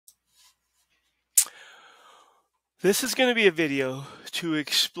This is going to be a video to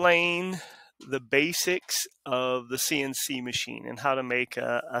explain the basics of the CNC machine and how to make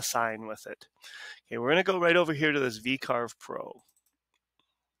a sign with it. Okay, we're going to go right over here to this Vcarve Pro.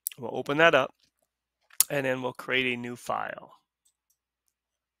 We'll open that up and then we'll create a new file.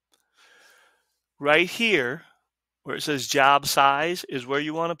 Right here, where it says job size, is where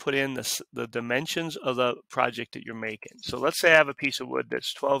you want to put in the dimensions of the project that you're making. So let's say I have a piece of wood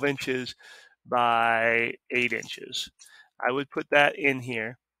that's 12 inches by 8 inches. I would put that in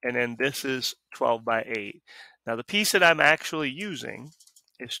here, and then this is 12 by 8. Now the piece that I'm actually using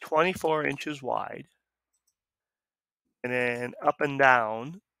is 24 inches wide, and then up and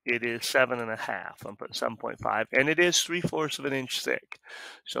down it is 7.5. I'm putting 7.5, and it is 3/4 of an inch thick.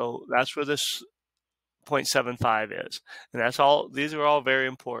 So that's where this 0.75 is, and that's all. These are all very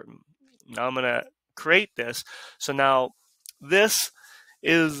important. Now I'm going to create this. So now this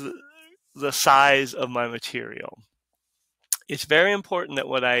is the size of my material. It's very important that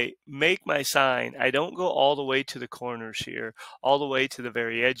when I make my sign, I don't go all the way to the corners here, all the way to the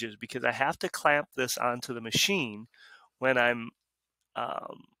very edges, because I have to clamp this onto the machine when I'm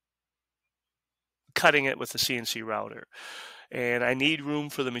cutting it with the CNC router. And I need room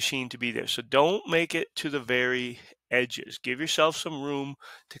for the machine to be there. So don't make it to the very edges. Give yourself some room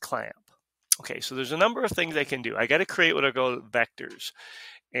to clamp. Okay, so there's a number of things I can do. I got to create what I call vectors.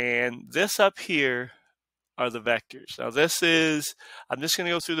 And this up here are the vectors. Now this is, I'm just going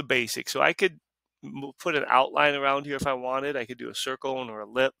to go through the basics. So I could put an outline around here if I wanted. I could do a circle or an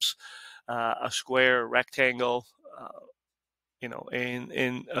ellipse, a square, a rectangle,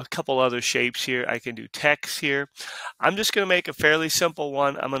 and a couple other shapes here. I can do text here. I'm just going to make a fairly simple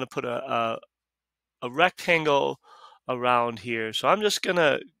one. I'm going to put a rectangle around here. So I'm just going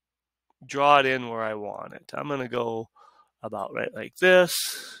to draw it in where I want it. I'm going to go about right like this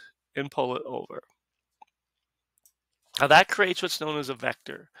and pull it over. Now that creates what's known as a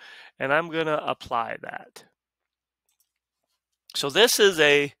vector, and I'm going to apply that. So this is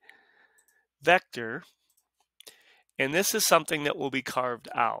a vector, and this is something that will be carved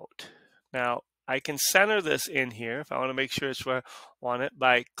out. Now I can center this in here if I want to make sure it's where I want it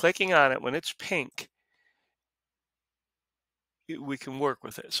by clicking on it. When it's pink, we can work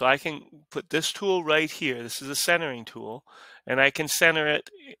with it. So I can put this tool right here. This is a centering tool, and I can center it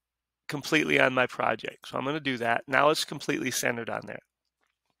completely on my project. So I'm going to do that. Now it's completely centered on there.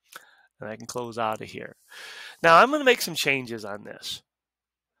 And I can close out of here. Now I'm going to make some changes on this.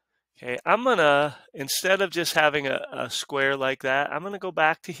 Okay, I'm going to, instead of just having a square like that, I'm going to go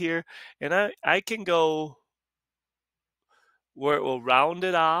back to here, and I can go where it will round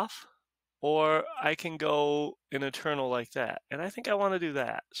it off, or I can go an eternal like that. And I think I want to do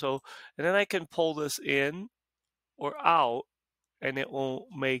that. So, and then I can pull this in or out, and it won't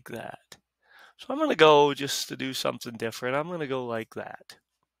make that. So I'm going to go just to do something different. I'm going to go like that.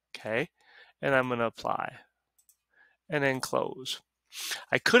 Okay, and I'm going to apply and then close.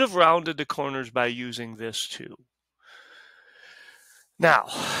 I could have rounded the corners by using this too. Now,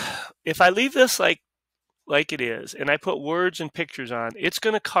 if I leave this like it is and I put words and pictures on, it's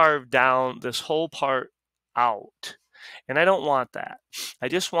going to carve down this whole part out. And I don't want that. I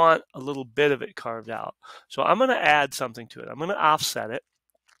just want a little bit of it carved out. So I'm going to add something to it. I'm going to offset it.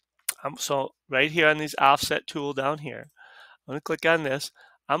 So right here on this offset tool down here, I'm going to click on this.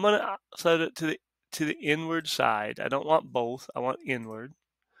 I'm going to set it to the inward side. I don't want both. I want inward.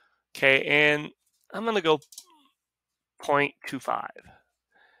 Okay, and I'm going to go 0.25.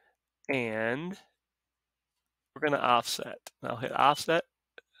 And we're going to offset. I'll hit offset.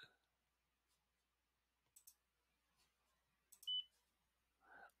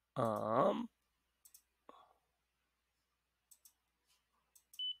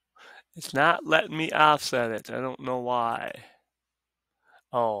 It's not letting me offset it. I don't know why.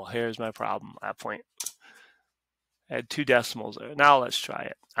 Oh, here's my problem. I had 2 decimals there. Now let's try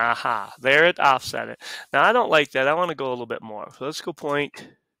it. Aha, there it offset it. Now I don't like that. I want to go a little bit more. So let's go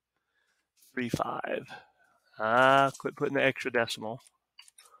 0.35. Quit putting the extra decimal.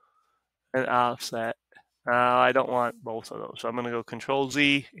 And offset. I don't want both of those. So I'm going to go Control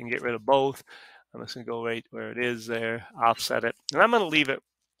Z and get rid of both. I'm just going to go right where it is there, offset it. And I'm going to leave it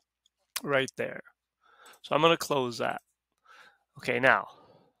right there. So I'm going to close that. Okay, now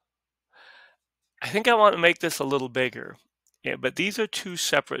I think I want to make this a little bigger, but these are 2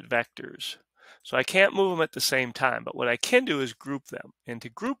 separate vectors. So I can't move them at the same time, but what I can do is group them. And to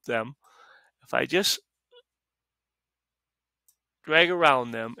group them, if I just drag around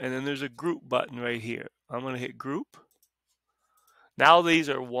them, and then there's a group button right here. I'm going to hit group. Now these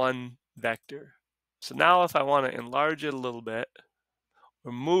are 1 vector. So now if I want to enlarge it a little bit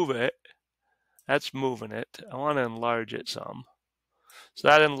or move it, That's moving it. I want to enlarge it some. So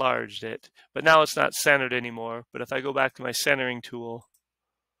that enlarged it, but now it's not centered anymore. But if I go back to my centering tool,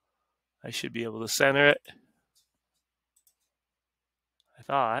 I should be able to center it. I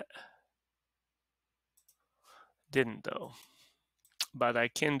thought. Didn't though. But I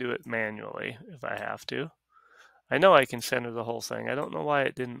can do it manually if I have to. I know I can center the whole thing. I don't know why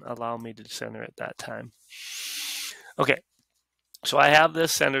it didn't allow me to center it that time. Okay, so I have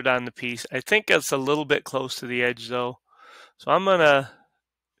this centered on the piece. I think it's a little bit close to the edge though. So I'm gonna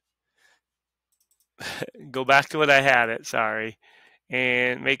go back to what I had it, sorry,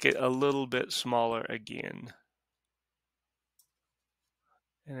 and make it a little bit smaller again.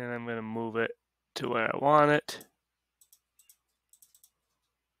 And then I'm gonna move it to where I want it.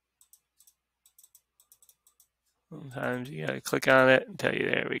 Sometimes you gotta click on it and tell you,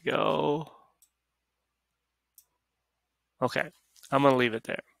 there we go. Okay, I'm gonna leave it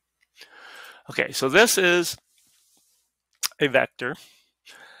there. Okay, so this is a vector.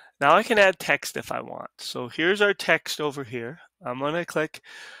 Now I can add text if I want. So here's our text over here. I'm gonna click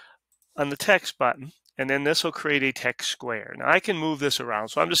on the text button, and then this will create a text square. Now I can move this around,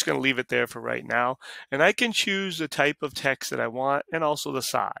 so I'm just gonna leave it there for right now. And I can choose the type of text that I want and also the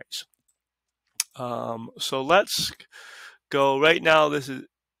size. So let's go right now. This is,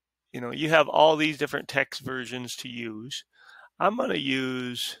 you have all these different text versions to use. I'm going to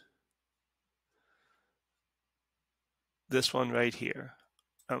use this one right here.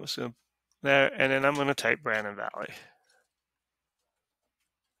 I'm just going to there, and then I'm going to type Brandon Valley.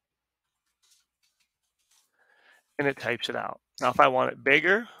 And it types it out. Now, if I want it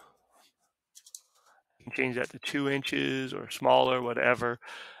bigger, I can change that to 2 inches or smaller, whatever.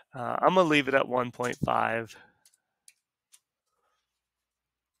 I'm going to leave it at 1.5.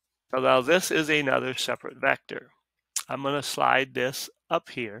 So now this is another separate vector. I'm going to slide this up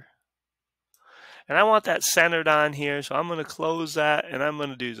here. And I want that centered on here, so I'm going to close that, and I'm going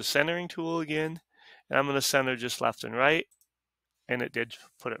to do the centering tool again, and I'm going to center just left and right, and it did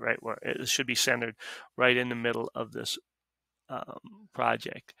put it right where it should be centered, right in the middle of this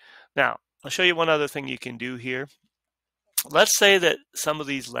project. Now, I'll show you one other thing you can do here. Let's say that some of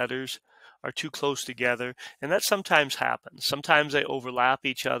these letters are too close together, and that sometimes happens. Sometimes they overlap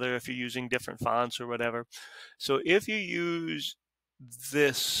each other if you're using different fonts or whatever. So if you use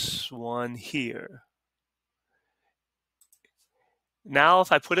this one here, now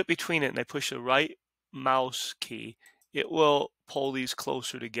if I put it between it and I push the right mouse key, it will pull these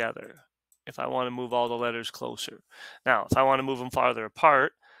closer together if I want to move all the letters closer. Now, if I want to move them farther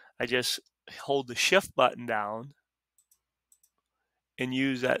apart, I just hold the shift button down and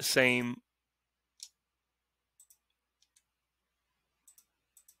use that same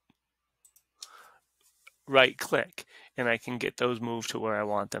right click, and I can get those moved to where I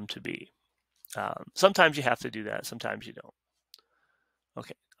want them to be. Sometimes you have to do that, sometimes you don't.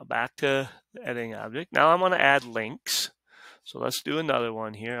 Okay, back to the editing object. Now I'm going to add links. So let's do another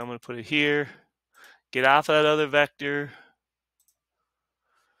one here. I'm going to put it here. Get off of that other vector.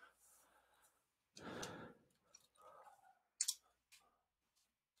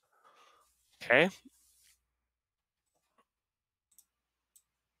 Okay.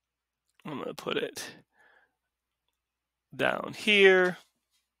 I'm going to put it down here.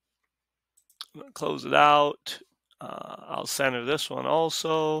 I'm going to close it out. I'll center this one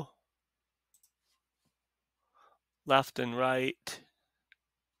also. Left and right.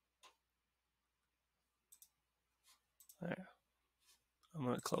 There. I'm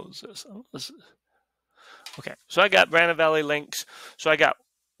going to close this. Okay, so I got Brandon Valley links. So I got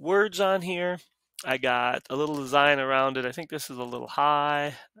words on here. I got a little design around it. I think this is a little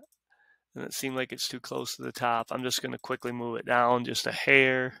high, and it seemed like it's too close to the top. I'm just going to quickly move it down just a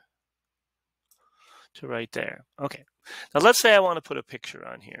hair to right there. Okay, now let's say I want to put a picture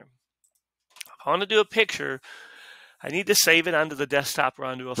on here. If I want to do a picture, I need to save it onto the desktop or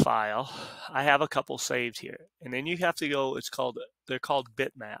onto a file. I have a couple saved here, and then you have to go, they're called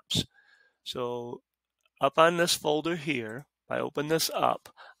bitmaps. So up on this folder here, if I open this up,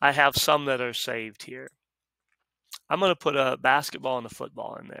 I have some that are saved here. I'm going to put a basketball and a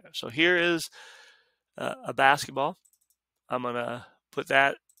football in there. So here is a basketball. I'm going to put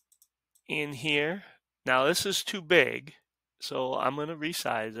that in here. Now this is too big, so I'm going to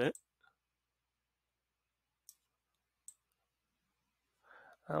resize it.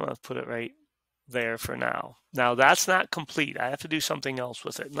 I'm going to put it right there for now. Now that's not complete. I have to do something else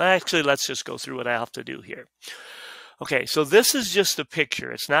with it. Actually, let's just go through what I have to do here. Okay, so this is just a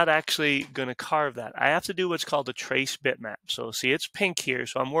picture. It's not actually going to carve that. I have to do what's called a trace bitmap. So see, it's pink here,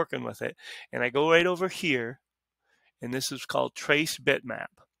 so I'm working with it. And I go right over here, and this is called trace bitmap.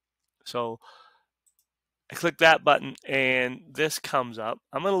 So I click that button and this comes up.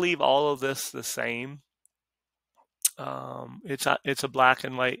 I'm going to leave all of this the same. It's a black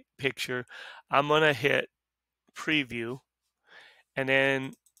and white picture. I'm going to hit preview and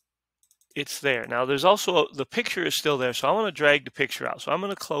then it's there. Now there's also, the picture is still there, so I want to drag the picture out. So I'm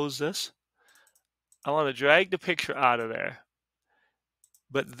going to close this. I want to drag the picture out of there.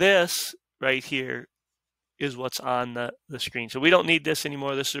 But this right here is what's on the screen. So we don't need this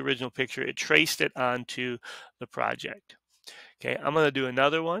anymore. This is the original picture. It traced it onto the project. Okay, I'm going to do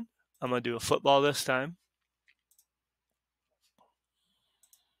another one. I'm going to do a football this time.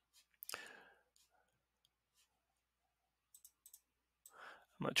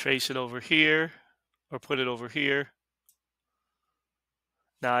 I'm going to trace it over here or put it over here.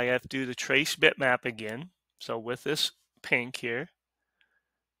 Now I have to do the trace bitmap again. So with this pink here,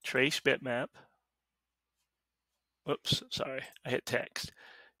 trace bitmap. Oops, sorry, I hit text.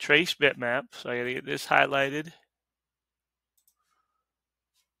 Trace bitmap, so I gotta get this highlighted.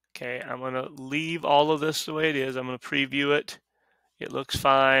 Okay, I'm gonna leave all of this the way it is. I'm gonna preview it. It looks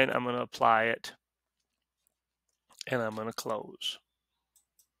fine. I'm gonna apply it. And I'm gonna close.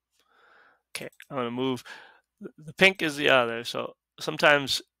 Okay, I'm gonna move. The pink is the other, so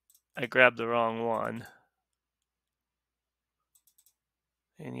sometimes I grab the wrong one.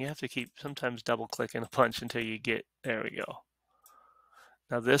 And you have to keep sometimes double clicking a bunch until you get, there we go.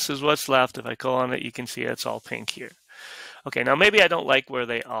 Now this is what's left. If I go on it, you can see it's all pink here. Okay, now maybe I don't like where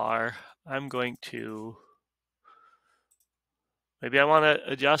they are. I'm going to, maybe I want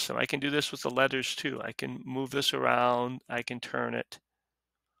to adjust them. I can do this with the letters too. I can move this around. I can turn it.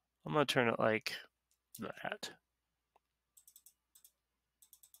 I'm going to turn it like that.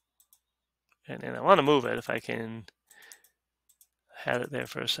 And then I want to move it if I can have it there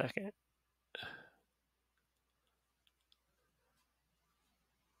for a second.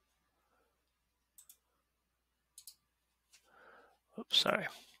 Oops,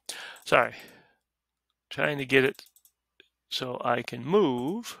 sorry. Trying to get it so I can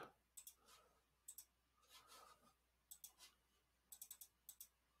move.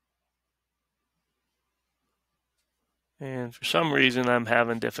 And for some reason, I'm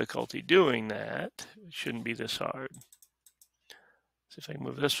having difficulty doing that. It shouldn't be this hard. See if I can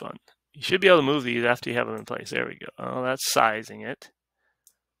move this one. You should be able to move these after you have them in place. There we go. Oh, that's sizing it.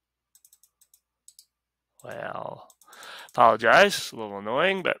 Well, apologize. It's a little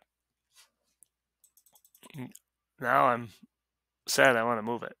annoying, but now I'm sad I want to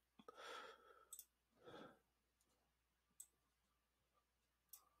move it.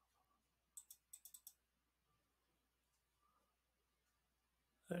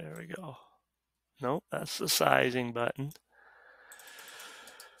 There we go. Nope, that's the sizing button.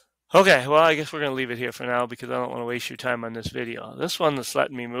 Okay, well, I guess we're going to leave it here for now because I don't want to waste your time on this video. This one that's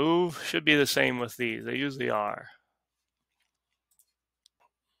letting me move should be the same with these. They usually are.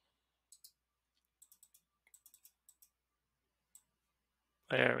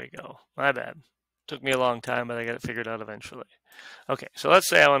 There we go. My bad. Took me a long time, but I got it figured out eventually. Okay, so let's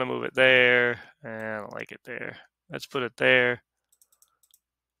say I want to move it there, and I don't like it there. Let's put it there.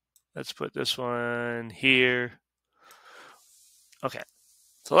 Let's put this one here. Okay,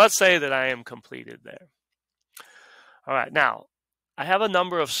 so let's say that I am completed there. All right, now I have a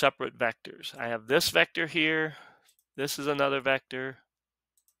number of separate vectors. I have this vector here. This is another vector.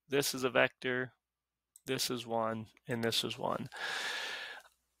 This is a vector. This is one, and this is one.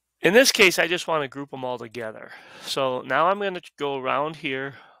 In this case, I just want to group them all together. So now I'm going to go around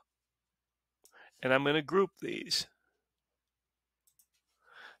here, and I'm going to group these.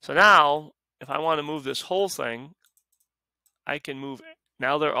 So now, if I want to move this whole thing, I can move.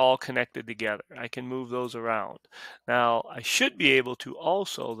 Now they're all connected together. I can move those around. Now, I should be able to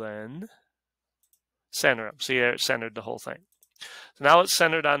also then center them. See there, it centered the whole thing. So now it's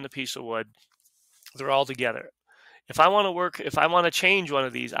centered on the piece of wood. They're all together. If I want to change one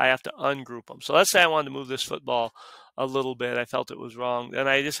of these, I have to ungroup them. So let's say I wanted to move this football a little bit. I felt it was wrong. Then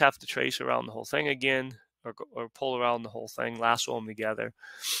I just have to trace around the whole thing again, or pull around the whole thing, lasso them together.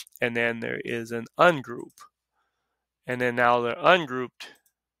 And then there is an ungroup. And then now they're ungrouped.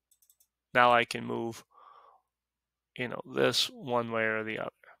 Now I can move, this one way or the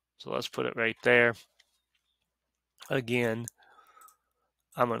other. So let's put it right there. Again,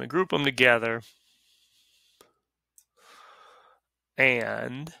 I'm going to group them together.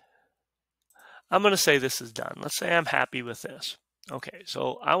 And I'm going to say this is done. Let's say I'm happy with this. Okay,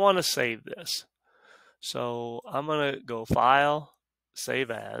 so I want to save this. So I'm going to go File, Save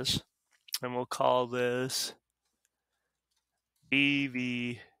As, and we'll call this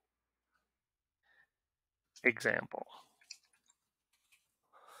BV Example.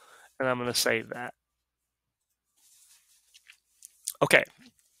 And I'm going to save that. Okay,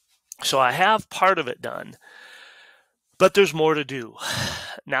 so I have part of it done, but there's more to do.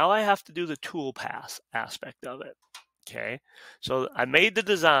 Now I have to do the tool path aspect of it. Okay, so I made the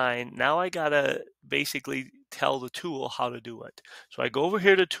design. Now I gotta basically tell the tool how to do it. So I go over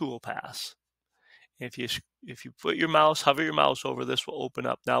here to tool paths. If you put your mouse, hover your mouse over, this will open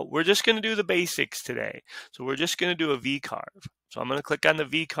up. Now we're just going to do the basics today. So we're just going to do a Vcarve. So I'm going to click on the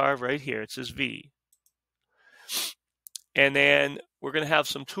Vcarve right here. It says V. And then we're going to have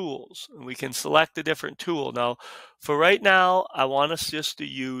some tools. And we can select a different tool. Now, for right now, I want us just to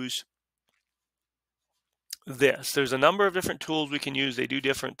use this. There's a number of different tools we can use. They do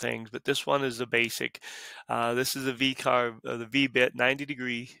different things, but this one is the basic. This is a Vcarve, the V-bit, 90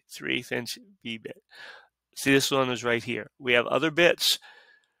 degree, 3/8 inch V-bit. See, this one is right here. We have other bits,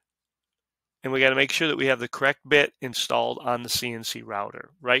 and we got to make sure that we have the correct bit installed on the CNC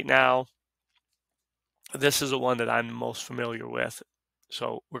router. Right now, this is the one that I'm most familiar with.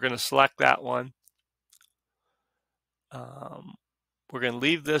 So we're going to select that one. We're going to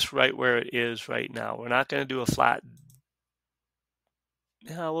leave this right where it is right now. We're not going to do a flat.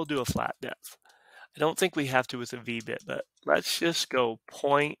 No, we'll do a flat depth. I don't think we have to with a V-bit, but let's just go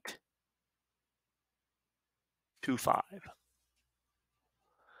 0.25.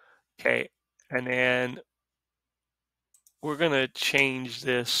 Okay, and then we're going to change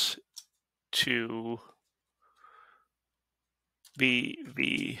this to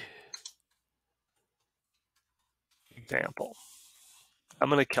V example. I'm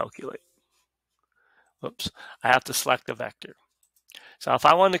going to calculate. Oops, I have to select a vector. So if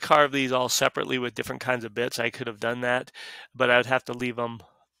I wanted to carve these all separately with different kinds of bits, I could have done that, but I'd have to leave them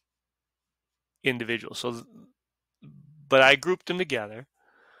individual. So, but I grouped them together.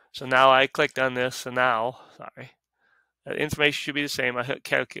 So now I clicked on this, and now, sorry, the information should be the same. I hit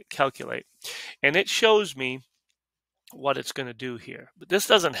calculate, and it shows me what it's going to do here. But this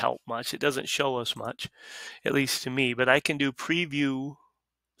doesn't help much. It doesn't show us much, at least to me. But I can do preview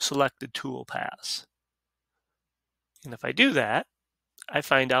selected tool paths. And if I do that, I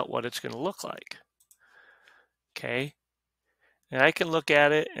find out what it's going to look like. Okay. And I can look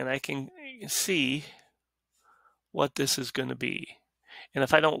at it and I can see what this is going to be. And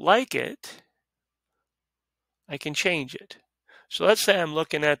if I don't like it, I can change it. So let's say I'm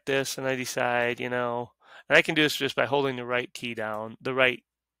looking at this and I decide, and I can do this just by holding the right key down, the right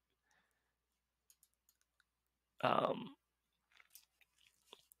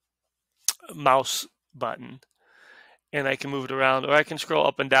mouse button, and I can move it around, or I can scroll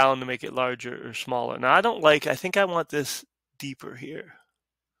up and down to make it larger or smaller. Now I think I want this deeper here.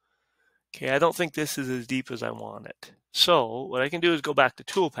 Okay, I don't think this is as deep as I want it. So what I can do is go back to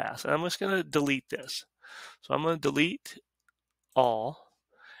toolpath, and I'm just going to delete this. So I'm going to delete all,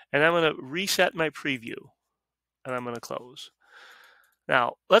 and I'm going to reset my preview, and I'm going to close.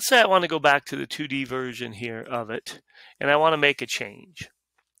 Now, let's say I want to go back to the 2D version here of it, and I want to make a change.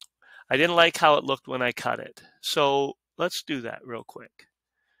 I didn't like how it looked when I cut it. So let's do that real quick.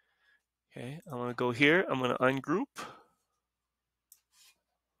 Okay, I'm going to go here. I'm going to ungroup.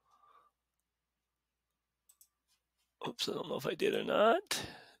 Oops, I don't know if I did or not.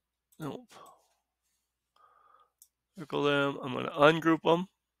 Nope. Circle them. I'm going to ungroup them.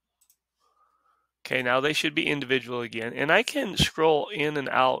 Okay, now they should be individual again. And I can scroll in and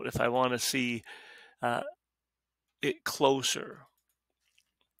out if I want to see it closer.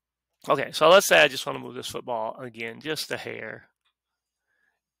 Okay, so let's say I just want to move this football again, just a hair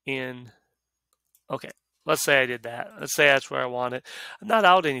in. Okay, let's say I did that. Let's say that's where I want it. I'm not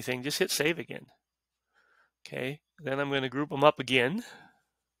out anything, just hit save again. Okay, then I'm going to group them up again.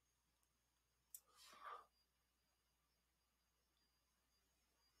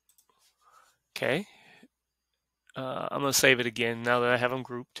 Okay, I'm going to save it again now that I have them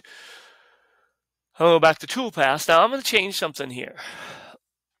grouped. I'm going to go back to toolpath. Now I'm going to change something here.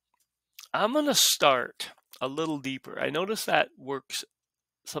 I'm going to start a little deeper. I notice that works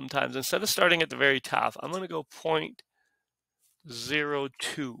sometimes. Instead of starting at the very top, I'm going to go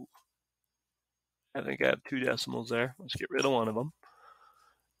 0.02. I think I have 2 decimals there. Let's get rid of one of them.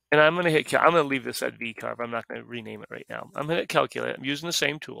 And I'm going to leave this at Vcarve. I'm not going to rename it right now. I'm going to calculate. I'm using the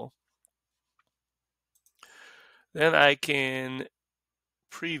same tool. Then I can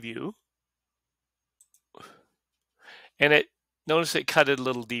preview. And notice it cut it a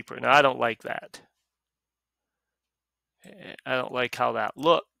little deeper. Now I don't like that. I don't like how that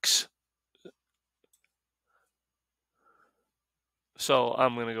looks. So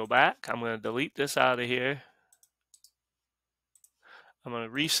I'm going to go back. I'm going to delete this out of here. I'm going to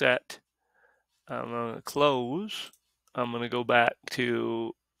reset. I'm going to close. I'm going to go back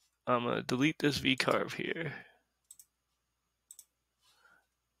to, I'm going to delete this Vcarve here.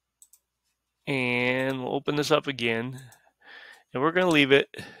 And we'll open this up again. And we're going to leave it.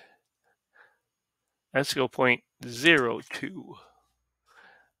 Let's go 0.02.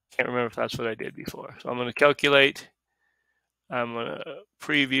 Can't remember if that's what I did before. So I'm going to calculate. I'm going to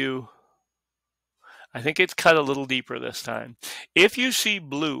preview. I think it's cut a little deeper this time. If you see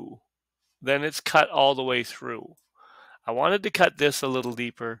blue, then it's cut all the way through. I wanted to cut this a little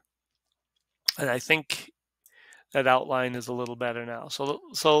deeper, and I think that outline is a little better now. So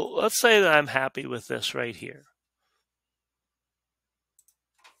let's say that I'm happy with this right here.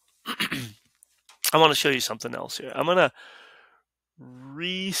 I want to show you something else here. I'm going to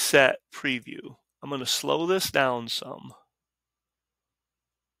reset preview. I'm going to slow this down some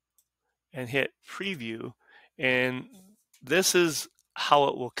and hit preview, and this is how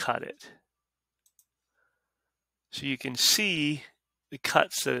it will cut it. So you can see the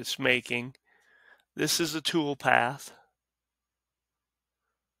cuts that it's making. This is the tool path.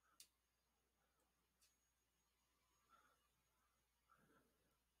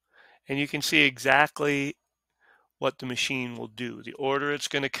 And you can see exactly what the machine will do, the order it's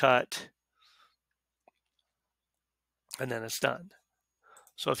going to cut, and then it's done.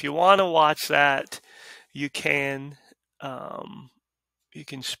 So if you want to watch that, you can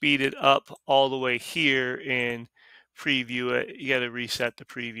speed it up all the way here and preview it. You got to reset the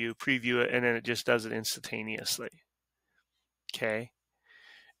preview it, and then it just does it instantaneously. Okay,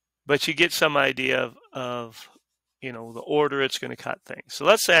 but you get some idea of the order it's going to cut things. So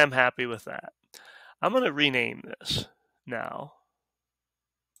let's say I'm happy with that. I'm going to rename this now,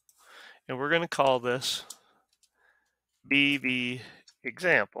 and we're going to call this BV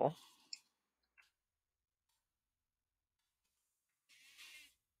example.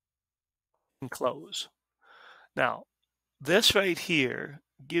 And close. Now, this right here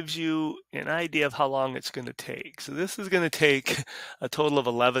gives you an idea of how long it's going to take. So this is going to take a total of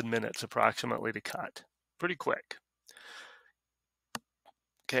 11 minutes approximately to cut. Pretty quick.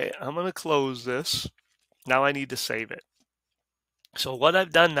 Okay, I'm going to close this. Now I need to save it. So what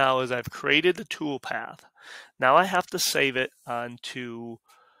I've done now is I've created the tool path. Now I have to save it onto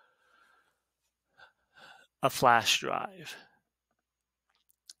a flash drive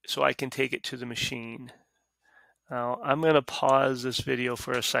so I can take it to the machine. Now I'm going to pause this video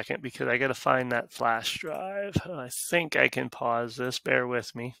for a second because I got to find that flash drive. I think I can pause this. Bear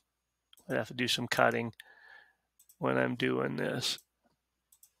with me. I have to do some cutting when I'm doing this.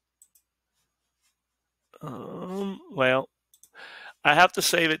 Well, I have to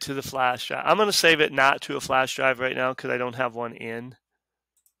save it to the flash drive. I'm going to save it not to a flash drive right now because I don't have one in.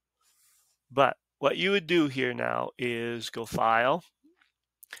 But what you would do here now is go File.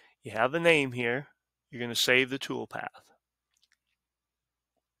 You have the name here. You're going to save the tool path.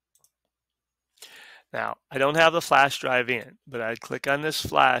 Now, I don't have the flash drive in, but I'd click on this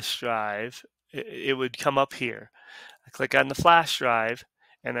flash drive. It would come up here. I click on the flash drive,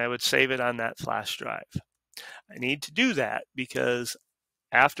 and I would save it on that flash drive. I need to do that because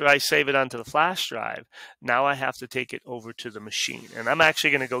after I save it onto the flash drive, now I have to take it over to the machine. And I'm actually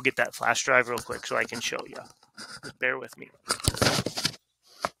going to go get that flash drive real quick so I can show you. Just bear with me.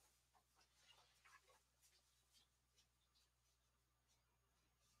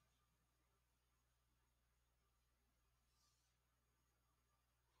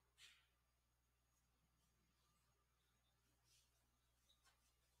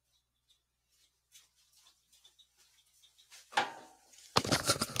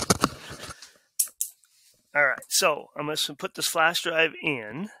 All right, so I'm going to put this flash drive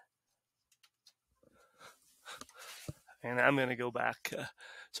in, and I'm going to go back.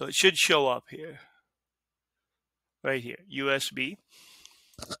 So it should show up here, right here, USB.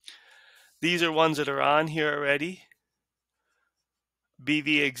 These are ones that are on here already.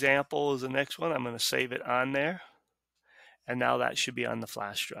 BV example is the next one. I'm going to save it on there. And now that should be on the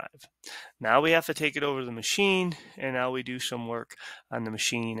flash drive. Now we have to take it over to the machine, and now we do some work on the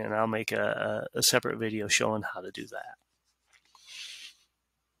machine, and I'll make a separate video showing how to do that.